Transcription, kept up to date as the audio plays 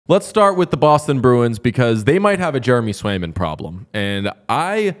Let's start with the Boston Bruins because they might have a Jeremy Swayman problem. And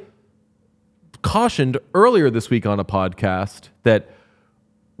I cautioned earlier this week on a podcast that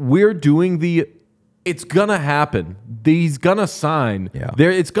we're doing it's going to happen. He's going to sign. Yeah.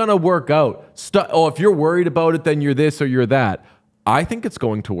 It's going to work out. If you're worried about it, then you're this or you're that. I think it's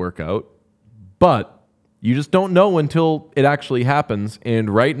going to work out, but you just don't know until it actually happens. And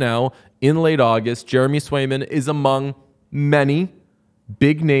right now, in late August, Jeremy Swayman is among many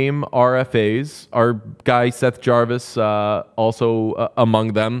big-name RFAs. Our guy, Seth Jarvis, also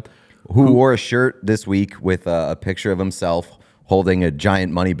among them. Who wore a shirt this week with a picture of himself holding a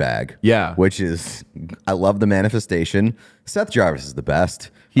giant money bag. Yeah. Which is, I love the manifestation. Seth Jarvis is the best.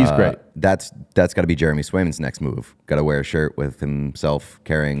 He's great. That's got to be Jeremy Swayman's next move. Got to wear a shirt with himself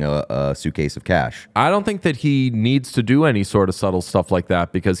carrying a suitcase of cash. I don't think that he needs to do any sort of subtle stuff like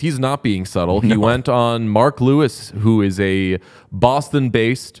that because he's not being subtle. He went on Mark Lewis, who is a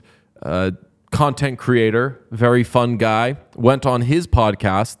Boston-based content creator, very fun guy, went on his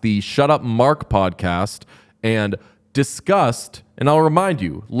podcast, the Shut Up Mark podcast, and discussed, and I'll remind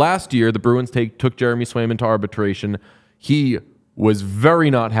you, last year the Bruins took Jeremy Swayman to arbitration. He was very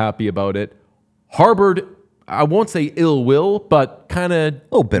not happy about it. Harbored, I won't say ill will, but kind of...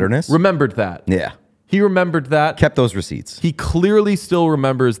 Oh, bitterness. Remembered that. Yeah. He remembered that. Kept those receipts. He clearly still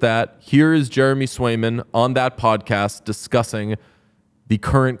remembers that. Here is Jeremy Swayman on that podcast discussing the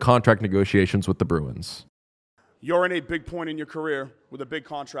current contract negotiations with the Bruins. You're in a big point in your career with a big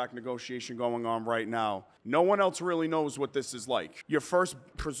contract negotiation going on right now. No one else really knows what this is like. Your first,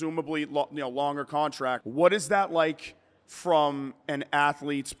 presumably, longer contract. What is that like from an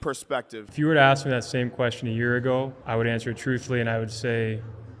athlete's perspective? If you were to ask me that same question a year ago, I would answer it truthfully, and I would say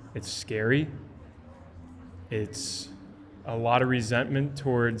it's scary. It's a lot of resentment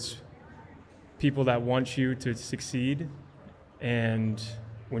towards people that want you to succeed, and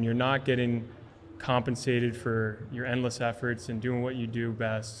when you're not getting compensated for your endless efforts and doing what you do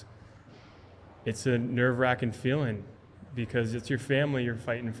best, it's a nerve-wracking feeling because it's your family you're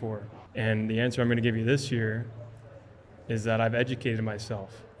fighting for. And the answer I'm going to give you this year is that I've educated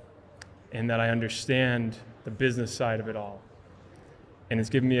myself and that I understand the business side of it all. And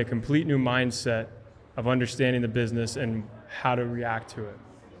it's given me a complete new mindset of understanding the business and how to react to it.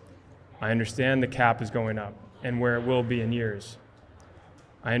 I understand the cap is going up and where it will be in years.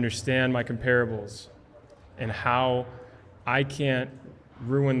 I understand my comparables and how I can't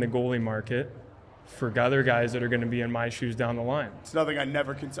ruin the goalie market for other guys that are going to be in my shoes down the line. It's nothing I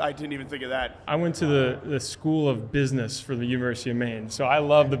didn't even think of that. I went to the School of Business for the University of Maine, so I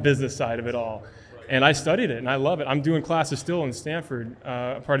love the business side of it all. And I studied it, and I love it. I'm doing classes still in Stanford,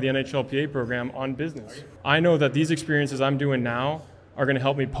 part of the NHLPA program on business. I know that these experiences I'm doing now are going to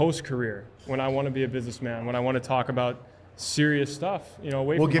help me post-career when I want to be a businessman, when I want to talk about serious stuff,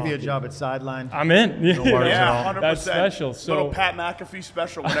 away We'll from give you a hockey. job at sideline. I'm in. No worries at all. 100%. That's special. So little Pat McAfee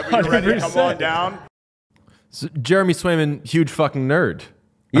special whenever you're ready to come 100%. on down. So Jeremy Swayman, huge fucking nerd.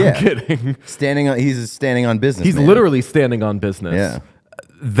 Yeah. I'm kidding. He's standing on business. He's man. literally standing on business. Yeah.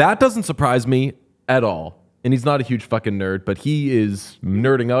 That doesn't surprise me at all. And he's not a huge fucking nerd, but he is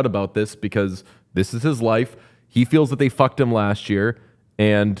nerding out about this because this is his life. He feels that they fucked him last year.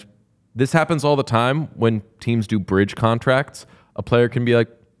 And this happens all the time when teams do bridge contracts. A player can be like,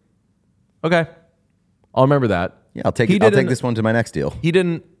 okay, I'll remember that. Yeah, I'll take this one to my next deal. He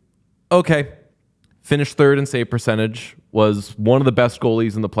didn't, okay. Finished third in save percentage, was one of the best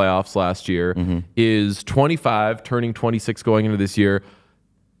goalies in the playoffs last year, is 25, turning 26 going into this year.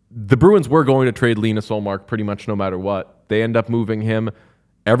 The Bruins were going to trade Linus Ullmark pretty much no matter what. They end up moving him.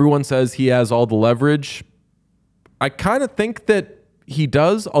 Everyone says he has all the leverage. I kind of think that he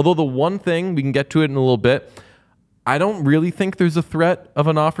does, although the one thing, we can get to it in a little bit, I don't really think there's a threat of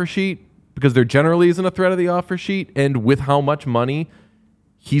an offer sheet because there generally isn't a threat of the offer sheet. And with how much money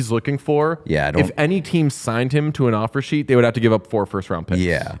he's looking for, if any team signed him to an offer sheet, they would have to give up 4 first-round picks.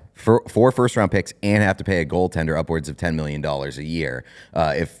 Yeah, 4 first-round picks and have to pay a goaltender upwards of $10 million a year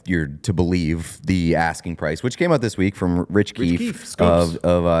if you're to believe the asking price, which came out this week from Rich Keefe of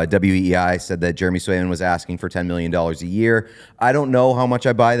WEI, said that Jeremy Swayman was asking for $10 million a year. I don't know how much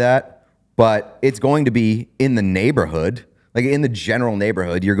I buy that, but it's going to be in the neighborhood. Like in the general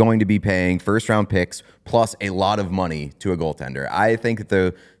neighborhood, you're going to be paying first-round picks plus a lot of money to a goaltender. I think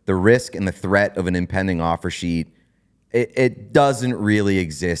the risk and the threat of an impending offer sheet, it doesn't really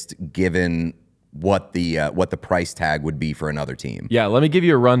exist given what the price tag would be for another team. Yeah, let me give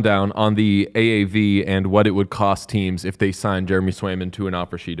you a rundown on the AAV and what it would cost teams if they signed Jeremy Swayman to an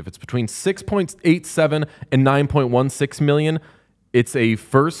offer sheet. If it's between 6.87 and 9.16 million, it's a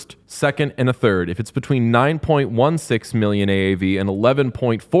first, second, and a third. If it's between 9.16 million AAV and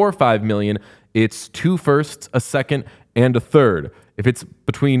 11.45 million, it's 2 firsts, a second, and a third. If it's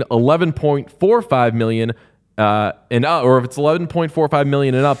between 11.45 million and up, or if it's 11.45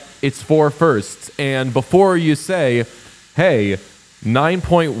 million and up, it's 4 firsts. And before you say, hey,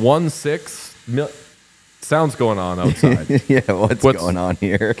 9.16 million, sounds going on outside. Yeah, what's going on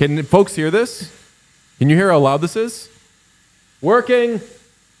here? Can folks hear this? Can you hear how loud this is? Working.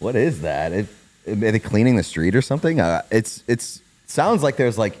 What is that? Are they cleaning the street or something? It's sounds like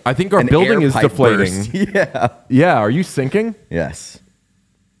there's like I think our building is deflating. Yeah. Yeah. Are you sinking? Yes.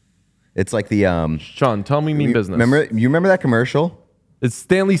 It's like the Sean, tell me mean business. You remember that commercial? It's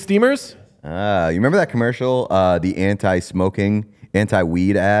Stanley Steamers? You remember that commercial, the anti-smoking,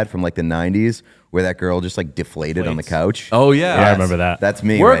 anti-weed ad from like the 90s where that girl just like deflated on the couch? Oh yeah. Yeah, I remember that. That's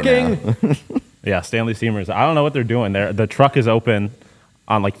me Working. right now. Yeah, Stanley Steamers. I don't know what they're doing there. The truck is open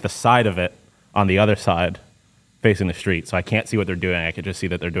on like the side of it, on the other side, facing the street. So I can't see what they're doing. I could just see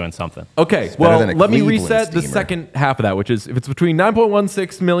that they're doing something. Okay, better well, than a let me Cleveland reset the steamer. second half of that, which is if it's between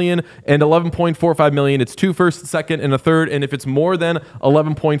 9.16 million and 11.45 million, it's 2 first, second, and a third. And if it's more than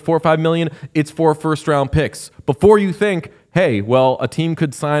 11.45 million, it's 4 first-round picks. Before you think, hey, well, a team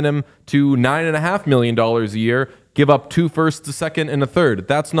could sign him to $9.5 million a year, give up 2 firsts, a second, and a third.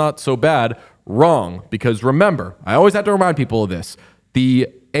 That's not so bad. Wrong, because remember, I always have to remind people of this.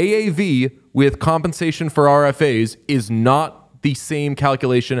 The AAV with compensation for RFAs is not the same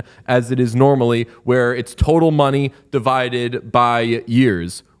calculation as it is normally, where it's total money divided by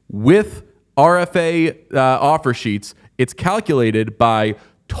years. With RFA offer sheets, it's calculated by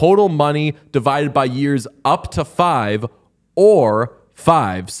total money divided by years up to 5 or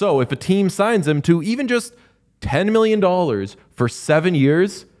 5. So if a team signs him to even just $10 million for 7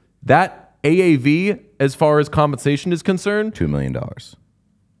 years, that AAV, as far as compensation is concerned, $2 million.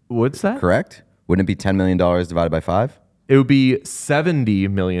 what's that? Correct? Wouldn't it be $10 million divided by 5? It would be $70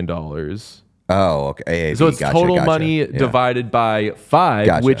 million. Oh, okay. AAV, So it's gotcha, total gotcha. money Yeah. divided by 5,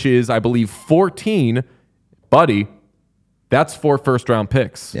 Gotcha. which is, I believe, 14. Buddy, that's 4 first-round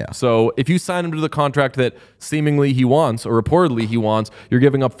picks. Yeah. So if you sign him to the contract that seemingly he wants, or reportedly he wants, you're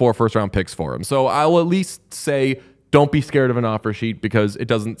giving up 4 first-round picks for him. So I'll at least say don't be scared of an offer sheet because it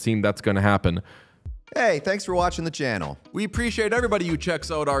doesn't seem that's going to happen. Hey, thanks for watching the channel. We appreciate everybody who checks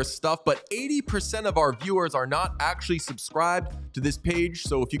out our stuff, but 80% of our viewers are not actually subscribed to this page,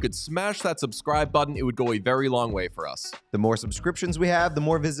 so if you could smash that subscribe button, it would go a very long way for us. The more subscriptions we have, the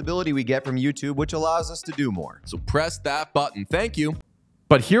more visibility we get from YouTube, which allows us to do more. So press that button. Thank you.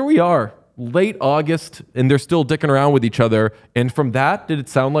 But here we are, late August, and they're still dicking around with each other. And from that, did it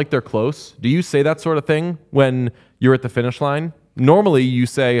sound like they're close? Do you say that sort of thing when you're at the finish line? Normally, you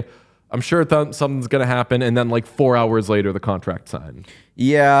say, I'm sure something's going to happen, and then like 4 hours later, the contract signed.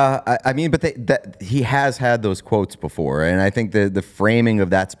 Yeah, I mean, but he has had those quotes before, and I think the framing of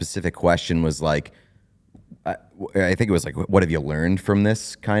that specific question was like, I think it was like, what have you learned from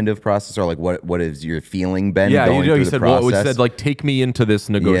this kind of process, or like what is your feeling been? Yeah, going you through said, the process? well, it said like, take me into this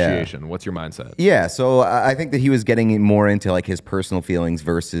negotiation. What's your mindset? Yeah, so I think that he was getting more into like his personal feelings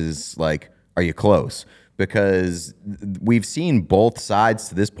versus like, are you close? Because we've seen both sides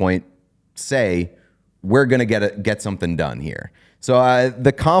to this point say we're going to get something done here. So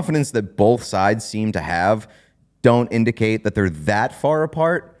the confidence that both sides seem to have don't indicate that they're that far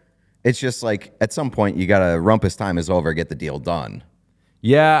apart. It's just like at some point you got to rumpus time is over, get the deal done.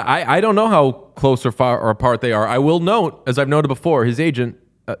 Yeah, I don't know how close or far apart they are. I will note, as I've noted before, his agent,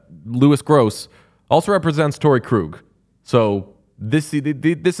 Louis Gross, also represents Torrey Krug. So this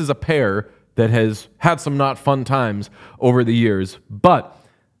is a pair that has had some not fun times over the years. But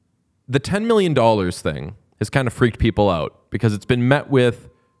the $10 million thing has kind of freaked people out because it's been met with,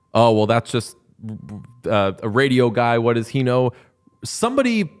 oh, well, that's just a radio guy. What does he know?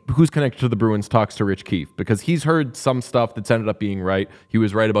 Somebody who's connected to the Bruins talks to Rich Keefe because he's heard some stuff that's ended up being right. He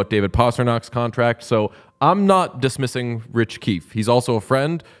was right about David Pasternak's contract. So I'm not dismissing Rich Keefe. He's also a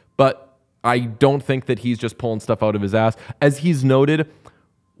friend, but I don't think that he's just pulling stuff out of his ass. As he's noted,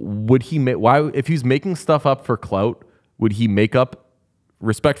 would he make, why, if he's making stuff up for clout, would he make up,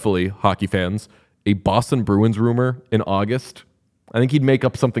 respectfully, hockey fans, a Boston Bruins rumor in August? I think he'd make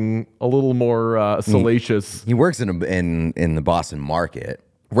up something a little more salacious. He works in the Boston market.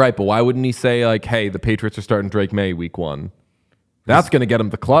 Right, but why wouldn't he say, like, hey, the Patriots are starting Drake May week 1? That's going to get him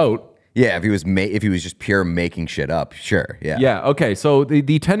the clout. Yeah, if he was just pure making shit up, sure, yeah. Yeah, okay, so the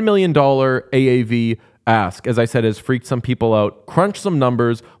 $10 million AAV ask, as I said, has freaked some people out, crunched some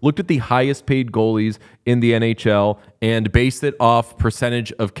numbers, looked at the highest paid goalies in the NHL, and based it off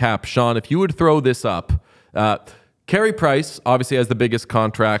percentage of cap. Sean, if you would throw this up, Carey Price obviously has the biggest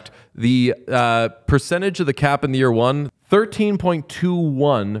contract. The percentage of the cap in the year one,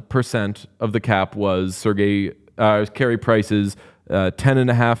 13.21% of the cap was Carey Price's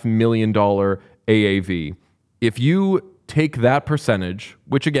 $10.5 million AAV. If you take that percentage,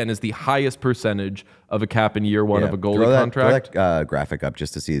 which again is the highest percentage of a cap in year one of a goalie contract. Throw that graphic up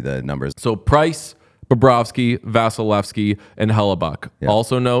just to see the numbers. So Price, Bobrovsky, Vasilevsky, and Hellebuck. Yeah.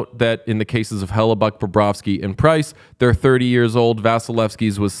 Also note that in the cases of Hellebuck, Bobrovsky, and Price, they're 30 years old.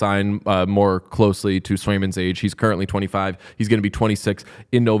 Vasilevsky's was signed more closely to Swayman's age. He's currently 25. He's going to be 26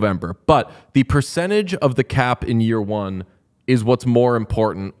 in November. But the percentage of the cap in year one is what's more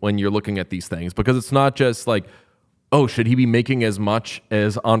important when you're looking at these things, because it's not just like, oh, should he be making as much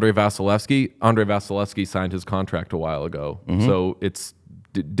as Andrei Vasilevsky? Andrei Vasilevsky signed his contract a while ago. So it's,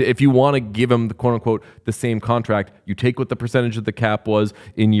 if you want to give him the quote unquote the same contract, you take what the percentage of the cap was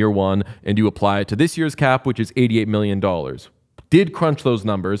in year one and you apply it to this year's cap, which is $88 million. Did crunch those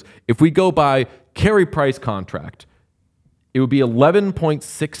numbers. If we go by Carey Price contract, it would be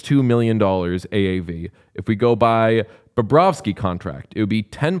 $11.62 million AAV. If we go by Bobrovsky contract, it would be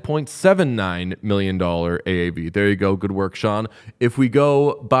 $10.79 million AAV. There you go. Good work, Sean. If we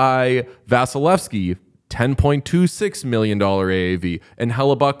go by Vasilevsky, $10.26 million AAV. And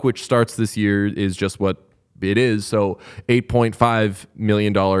Hellebuck, which starts this year, is just what it is. So $8.5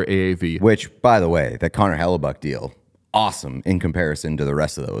 million AAV. Which, by the way, that Connor Hellebuck deal, awesome in comparison to the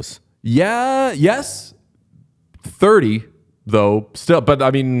rest of those. Yeah, yes. 30, though, still. But,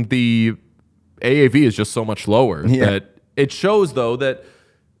 I mean, the AAV is just so much lower that it shows, though, that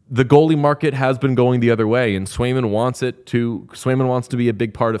the goalie market has been going the other way, and Swayman wants to be a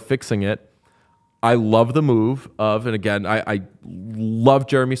big part of fixing it. I love the move of, and again, I love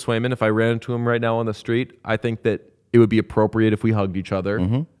Jeremy Swayman. If I ran into him right now on the street, I think that it would be appropriate if we hugged each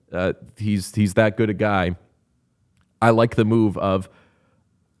other. He's that good a guy. I like the move of,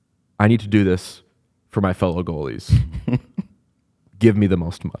 I need to do this for my fellow goalies. Give me the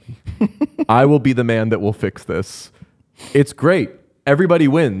most money. I will be the man that will fix this. It's great. Everybody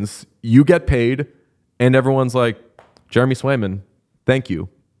wins. You get paid, and everyone's like, Jeremy Swayman, thank you.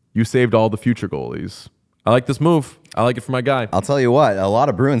 You saved all the future goalies. I like this move. I like it for my guy. I'll tell you what, a lot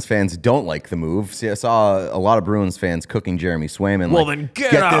of Bruins fans don't like the move. See, I saw a lot of Bruins fans cooking Jeremy Swayman. Well, like, then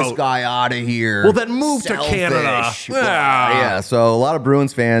get this guy out of here. Well, then move to Canada. Yeah, so a lot of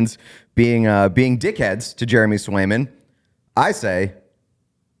Bruins fans being dickheads to Jeremy Swayman. I say,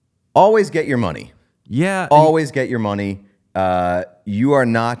 always get your money. Yeah. Always get your money. You are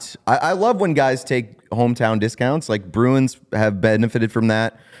not... I love when guys take hometown discounts. Like, Bruins have benefited from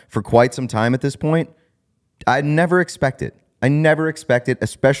that for quite some time at this point. I never expect it. I never expect it,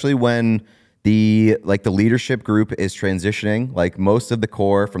 especially when the leadership group is transitioning. Like, most of the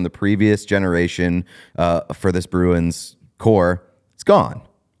core from the previous generation for this Bruins core, it's gone.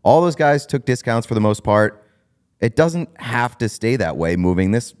 All those guys took discounts for the most part. It doesn't have to stay that way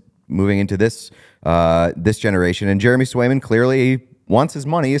moving into this generation. And Jeremy Swayman clearly wants his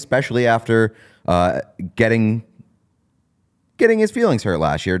money, especially after getting his feelings hurt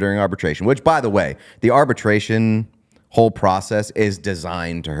last year during arbitration, which, by the way, the arbitration whole process is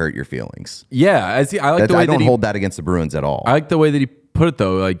designed to hurt your feelings. Yeah, I don't hold that against the Bruins at all. I like the way that he put it,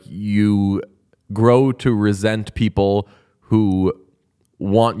 though. Like, you grow to resent people who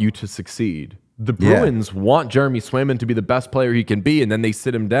want you to succeed. The Bruins want Jeremy Swayman to be the best player he can be, and then they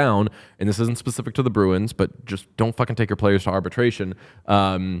sit him down. And this isn't specific to the Bruins, but just don't fucking take your players to arbitration.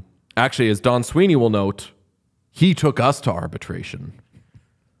 Actually, as Don Sweeney will note, he took us to arbitration.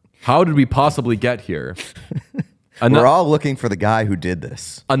 How did we possibly get here? We're all looking for the guy who did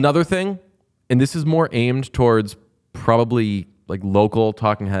this. Another thing, and this is more aimed towards probably like local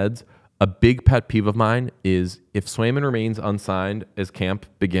talking heads, a big pet peeve of mine is if Swayman remains unsigned as camp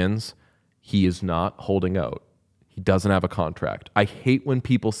begins, he is not holding out. He doesn't have a contract. I hate when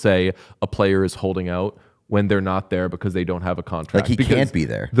people say a player is holding out when they're not there because they don't have a contract. Like, he can't be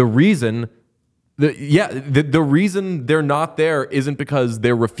there. The reason... The reason they're not there isn't because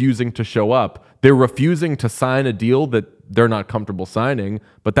they're refusing to show up. They're refusing to sign a deal that they're not comfortable signing,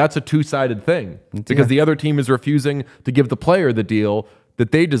 but that's a two-sided thing because the other team is refusing to give the player the deal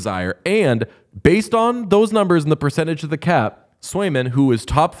that they desire. And based on those numbers and the percentage of the cap, Swayman, who was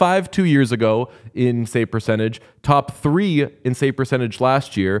top 5 2 years ago in save percentage, top 3 in save percentage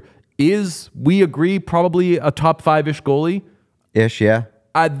last year, is, we agree, probably a top 5-ish goalie. Ish, yeah.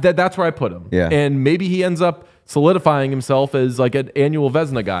 That's where I put him. Yeah. And maybe he ends up solidifying himself as like an annual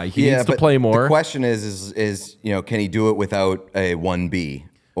Vezina guy. He needs to play more. The question is, can he do it without a 1B?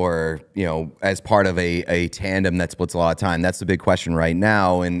 or, you know, as part of a tandem that splits a lot of time? That's the big question right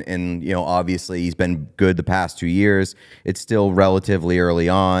now. And you know, obviously he's been good the past 2 years. It's still relatively early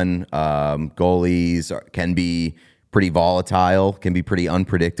on. Goalies can be pretty volatile, can be pretty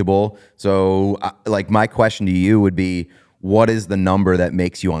unpredictable. So, like, my question to you would be, what is the number that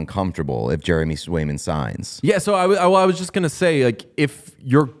makes you uncomfortable if Jeremy Swayman signs? Yeah, so I was just going to say, like, if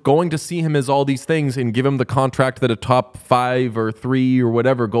you're going to see him as all these things and give him the contract that a top 5 or 3 or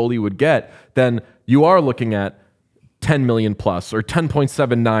whatever goalie would get, then you are looking at 10 million plus, or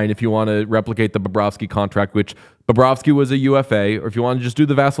 10.79 if you want to replicate the Bobrovsky contract, which Bobrovsky was a UFA, or if you want to just do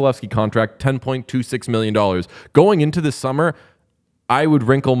the Vasilevsky contract, $10.26 million. Going into this summer, I would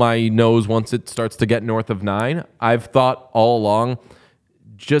wrinkle my nose once it starts to get north of 9. I've thought all along,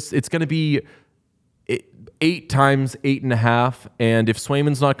 it's going to be 8 times 8.5. And if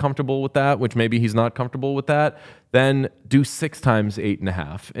Swayman's not comfortable with that, which maybe he's not comfortable with that, then do 6 times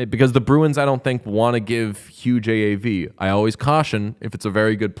 8.5. Because the Bruins, I don't think, want to give huge AAV. I always caution, if it's a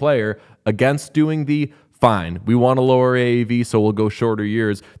very good player, against doing the fine, we want to lower AAV, so we'll go shorter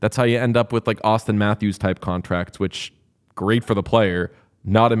years. That's how you end up with like Austin Matthews type contracts, which great for the player,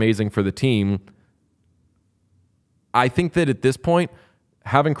 not amazing for the team. I think that at this point,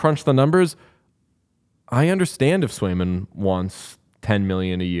 having crunched the numbers, I understand if Swayman wants $10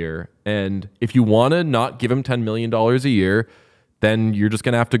 million a year. And if you want to not give him $10 million a year, then you're just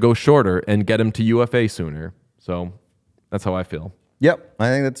going to have to go shorter and get him to UFA sooner. So that's how I feel. Yep, I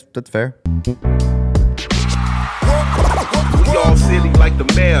think that's fair. We all silly like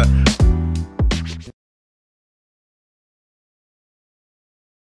the mayor.